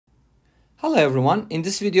Hello everyone, in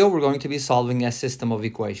this video we're going to be solving a system of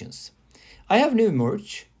equations. I have new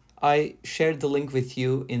merge. I shared the link with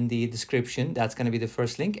you in the description. That's going to be the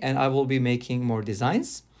first link, and I will be making more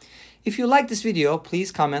designs. If you like this video,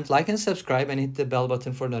 please comment, like and subscribe and hit the bell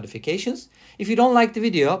button for notifications. If you don't like the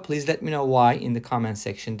video, please let me know why in the comment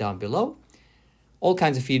section down below. All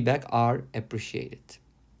kinds of feedback are appreciated.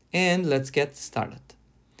 And let's get started.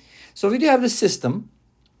 So we do have the system,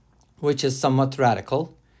 which is somewhat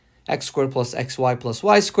radical. X squared plus xy plus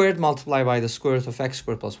y squared multiplied by the square root of x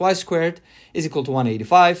squared plus y squared is equal to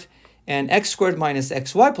 185. And x squared minus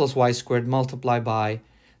xy plus y squared multiplied by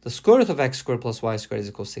the square root of x squared plus y squared is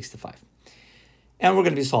equal to 65. And we're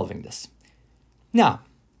going to be solving this. Now,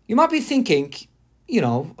 you might be thinking,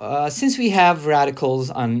 since we have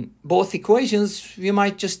radicals on both equations, we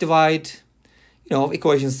might just divide,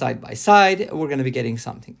 equations side by side. We're going to be getting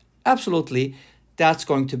something. Absolutely. That's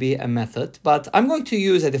going to be a method, but I'm going to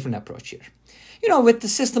use a different approach here. With the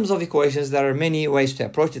systems of equations, there are many ways to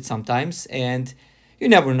approach it sometimes, and you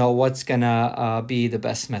never know what's gonna be the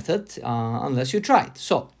best method unless you try it.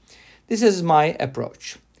 So this is my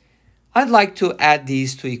approach. I'd like to add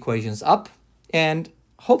these two equations up, and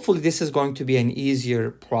hopefully this is going to be an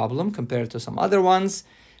easier problem compared to some other ones.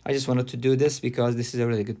 I just wanted to do this because this is a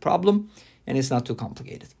really good problem, and it's not too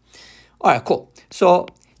complicated. All right, cool. So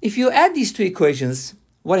if you add these two equations,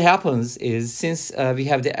 what happens is, since we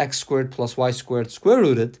have the x squared plus y squared square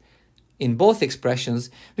rooted in both expressions,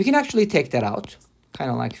 we can actually take that out, kind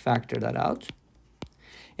of like factor that out.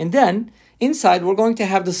 And then inside, we're going to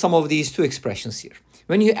have the sum of these two expressions here.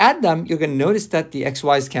 When you add them, you're going to notice that the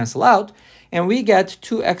xy's cancel out, and we get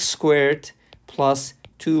 2x squared plus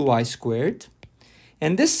 2y squared.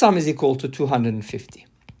 And this sum is equal to 250.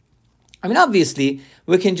 Obviously,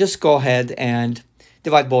 we can just go ahead and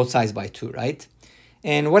divide both sides by 2, right?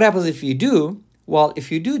 And what happens if you do? Well,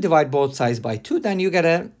 if you do divide both sides by 2, then you get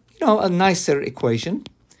a nicer equation.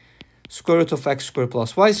 Square root of x squared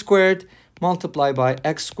plus y squared multiplied by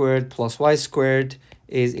x squared plus y squared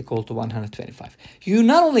is equal to 125. You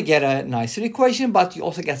not only get a nicer equation, but you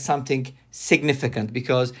also get something significant,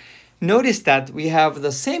 because notice that we have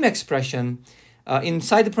the same expression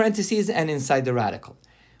inside the parentheses and inside the radical.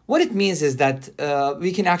 What it means is that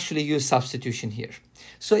we can actually use substitution here.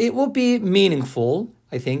 So it will be meaningful,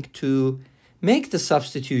 I think, to make the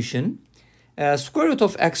substitution square root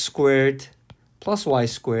of x squared plus y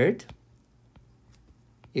squared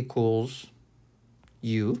equals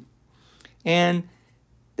u. And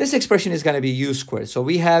this expression is going to be u squared. So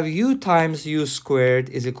we have u times u squared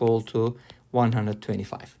is equal to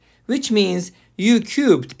 125, which means u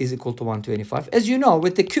cubed is equal to 125. As you know,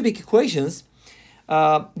 with the cubic equations,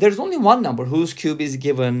 there's only one number whose cube is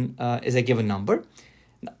given is a given number,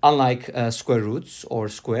 unlike square roots or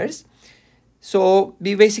squares. So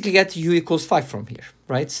we basically get u equals 5 from here,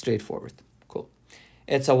 right? Straightforward. Cool.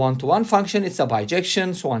 It's a one-to-one function. It's a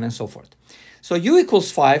bijection, so on and so forth. So u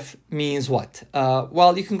equals 5 means what?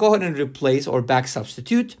 Well, you can go ahead and replace or back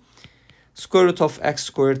substitute. Square root of x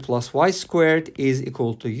squared plus y squared is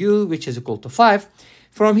equal to u, which is equal to 5.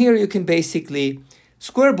 From here, you can basically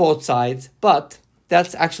square both sides, but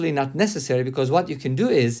that's actually not necessary, because what you can do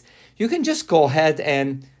is you can just go ahead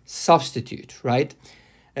and substitute, right?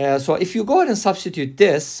 So if you go ahead and substitute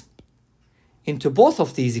this into both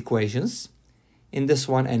of these equations, in this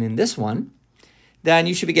one and in this one, then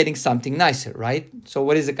you should be getting something nicer, right? So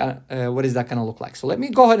what is that going to look like? So let me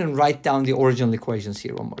go ahead and write down the original equations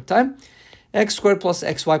here one more time. X squared plus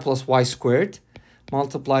xy plus y squared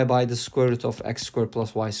multiplied by the square root of x squared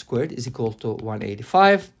plus y squared is equal to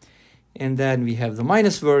 185. And then we have the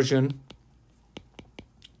minus version,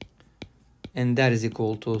 and that is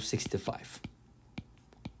equal to 65.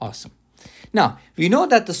 Awesome. Now, we know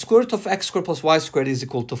that the square root of x squared plus y squared is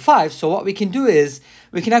equal to 5. So what we can do is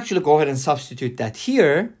we can actually go ahead and substitute that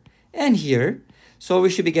here and here. So we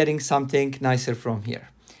should be getting something nicer from here.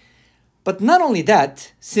 But not only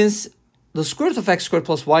that, since the square root of x squared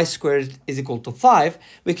plus y squared is equal to 5,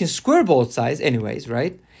 we can square both sides anyways,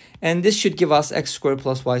 right? And this should give us x squared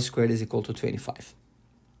plus y squared is equal to 25.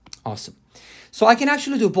 Awesome. So I can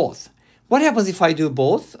actually do both. What happens if I do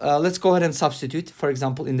both? Let's go ahead and substitute, for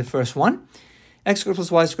example, in the first one. X squared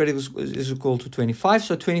plus y squared is equal to 25.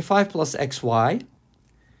 So 25 plus xy.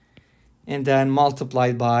 And then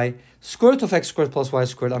multiplied by square root of x squared plus y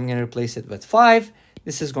squared. I'm going to replace it with 5.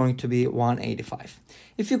 This is going to be 185.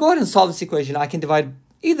 If you go ahead and solve this equation, I can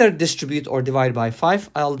either distribute or divide by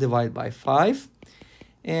 5. I'll divide by 5.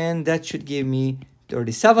 And that should give me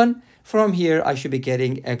 37. From here, I should be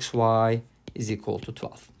getting xy is equal to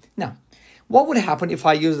 12. Now, What would happen if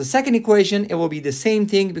I use the second equation? It will be the same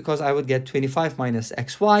thing because I would get 25 minus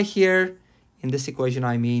xy here In this equation,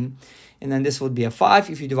 I mean. And then this would be a 5.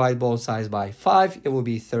 If you divide both sides by 5, it would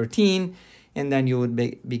be 13. And then you would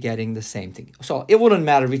be getting the same thing. So it wouldn't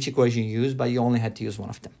matter which equation you use, but you only had to use one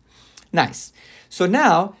of them. Nice. So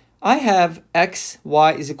now I have x,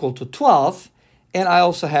 y is equal to 12. And I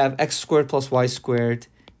also have x squared plus y squared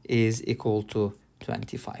is equal to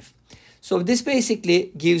 25. So this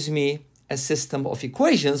basically gives me a system of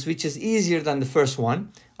equations, which is easier than the first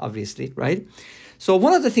one, obviously, right? So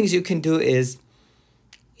one of the things you can do is,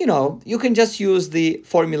 you can just use the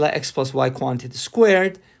formula x plus y quantity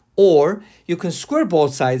squared, or you can square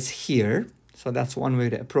both sides here. So that's one way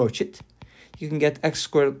to approach it. You can get x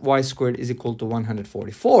squared y squared is equal to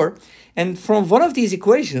 144. And from one of these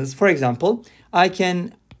equations, for example, I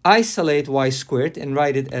can isolate y squared and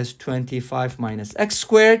write it as 25 minus x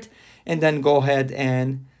squared, and then go ahead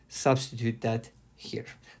and substitute that here.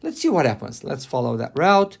 Let's see what happens. Let's follow that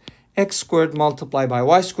route. X squared multiplied by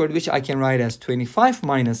y squared, which I can write as 25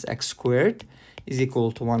 minus x squared is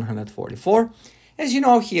equal to 144. As you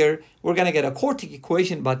know here, we're going to get a quartic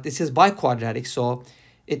equation, but this is biquadratic, so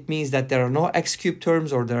it means that there are no x cubed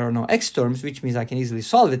terms or there are no x terms, which means I can easily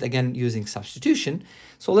solve it, again, using substitution.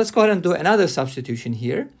 So let's go ahead and do another substitution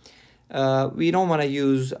here. We don't want to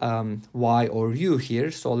use y or u here,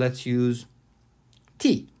 so let's use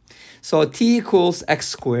t. So t equals x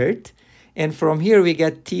squared. And from here, we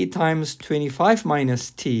get t times 25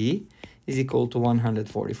 minus t is equal to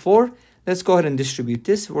 144. Let's go ahead and distribute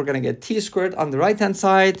this. We're going to get t squared on the right-hand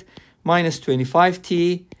side minus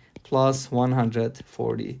 25t plus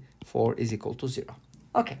 144 is equal to 0.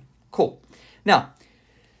 Okay, cool. Now,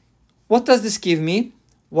 what does this give me?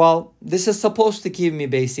 Well, this is supposed to give me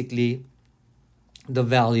basically the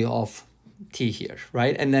value of t here,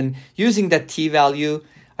 right? And then using that t value,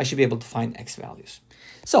 I should be able to find x values.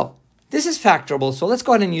 So this is factorable, so let's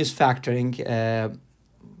go ahead and use factoring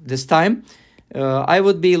this time. I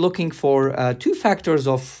would be looking for two factors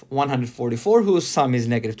of 144, whose sum is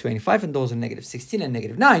negative 25, and those are negative 16 and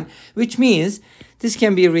negative 9, which means this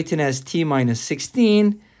can be written as t minus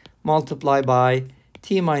 16 multiplied by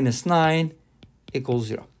t minus 9 equals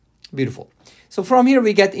 0. Beautiful. So from here,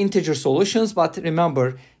 we get integer solutions, but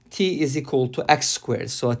remember, t is equal to x squared.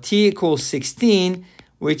 So t equals 16,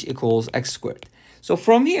 which equals x squared. So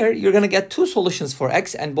from here, you're going to get two solutions for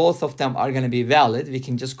x, and both of them are going to be valid. We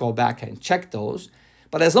can just go back and check those.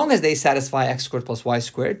 But as long as they satisfy x squared plus y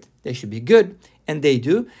squared, they should be good, and they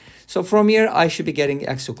do. So from here, I should be getting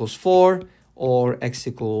x equals 4 or x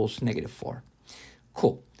equals negative 4.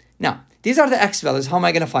 Cool. Now, these are the x values. How am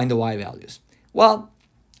I going to find the y values? Well,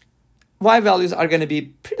 y values are going to be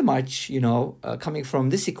pretty much, coming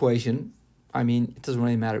from this equation. I mean, it doesn't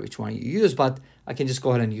really matter which one you use, but I can just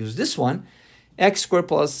go ahead and use this one. X squared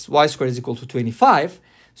plus y squared is equal to 25.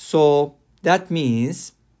 So that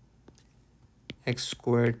means x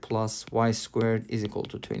squared plus y squared is equal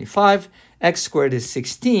to 25. X squared is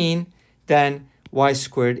 16. Then y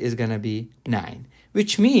squared is going to be 9,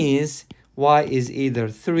 which means y is either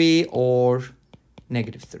 3 or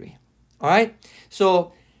negative 3. All right.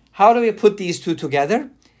 So how do we put these two together?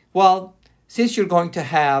 Well, since you're going to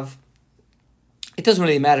have, it doesn't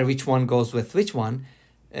really matter which one goes with which one.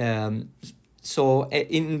 So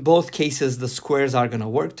in both cases, the squares are going to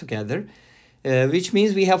work together, which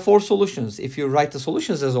means we have 4 solutions. If you write the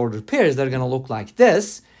solutions as ordered pairs, they're going to look like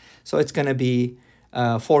this. So it's going to be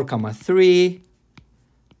 4, 3,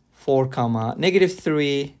 4, negative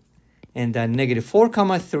 3, and then negative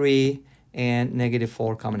 4, 3, and negative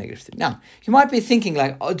 4, negative 3. Now, you might be thinking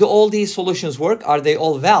like, do all these solutions work? Are they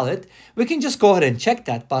all valid? We can just go ahead and check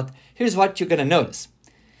that, but here's what you're going to notice.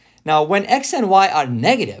 Now, when x and y are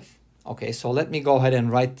negative, okay, so let me go ahead and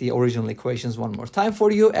write the original equations one more time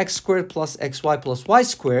for you. X squared plus xy plus y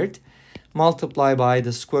squared multiplied by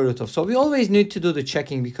the square root of. So we always need to do the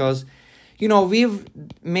checking because, we've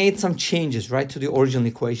made some changes, right, to the original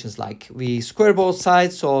equations. Like we square both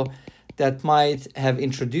sides, so that might have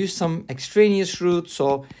introduced some extraneous roots.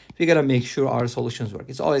 So we got to make sure our solutions work.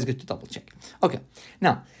 It's always good to double check. Okay,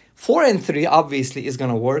 now 4 and 3 obviously is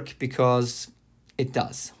going to work because it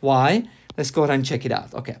does. Why? Let's go ahead and check it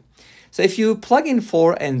out. Okay. So if you plug in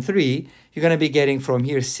 4 and 3, you're going to be getting from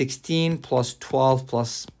here 16 plus 12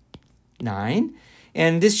 plus 9.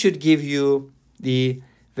 And this should give you the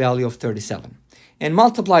value of 37. And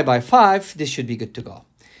multiply by 5, this should be good to go.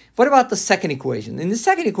 What about the second equation? In the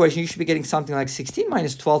second equation, you should be getting something like 16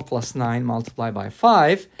 minus 12 plus 9 multiplied by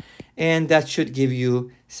 5. And that should give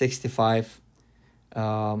you 65.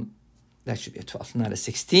 That should be a 12, not a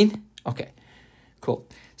 16. Okay. Cool.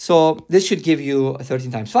 So this should give you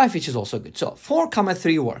 13 times 5, which is also good. So 4,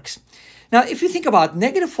 3 works. Now, if you think about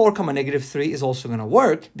 -4, -3 is also going to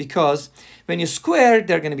work because when you square,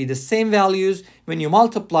 they're going to be the same values. When you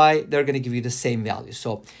multiply, they're going to give you the same values.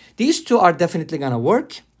 So these two are definitely going to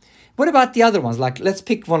work. What about the other ones? Like, let's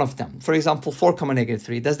pick one of them. For example, 4,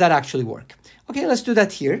 -3. Does that actually work? Okay, let's do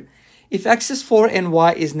that here. If x is 4 and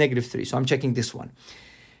y is -3, so I'm checking this one.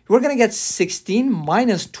 We're going to get 16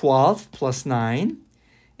 minus 12 plus 9.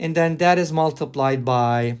 And then that is multiplied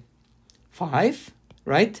by 5,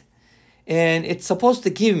 right? And it's supposed to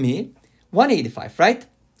give me 185, right?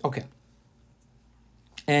 Okay.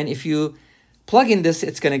 And if you plug in this,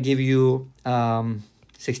 it's going to give you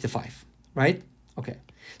 65, right? Okay.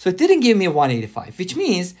 So it didn't give me 185, which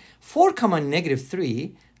means 4,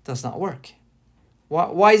 -3 does not work.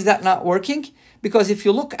 Why is that not working? Because if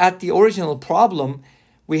you look at the original problem,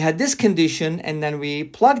 we had this condition and then we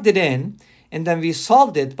plugged it in and then we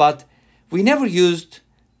solved it, but we never used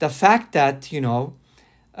the fact that, you know,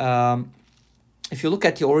 if you look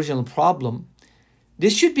at the original problem,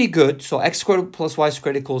 this should be good. So x squared plus y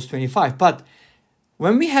squared equals 25. But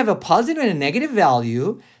when we have a positive and a negative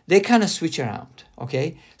value, they kind of switch around,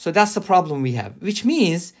 okay? So that's the problem we have, which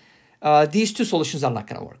means these two solutions are not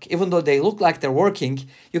going to work. Even though they look like they're working,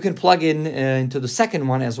 you can plug in into the second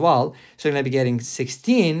one as well. So you're going to be getting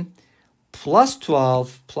 16 plus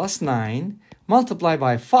 12 plus 9 multiplied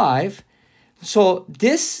by 5. So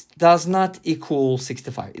this does not equal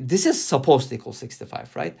 65. This is supposed to equal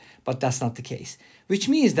 65, right? But that's not the case, which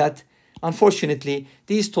means that, unfortunately,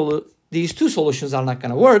 these two solutions are not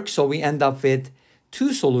going to work. So we end up with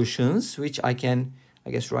two solutions, which I can,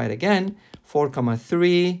 I guess, write again, 4,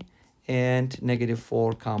 3, and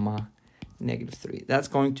 -4, -3. That's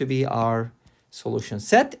going to be our solution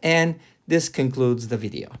set. And this concludes the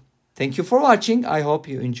video. Thank you for watching. I hope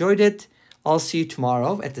you enjoyed it. I'll see you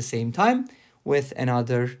tomorrow at the same time with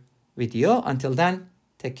another video. Until then,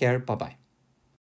 take care. Bye-bye.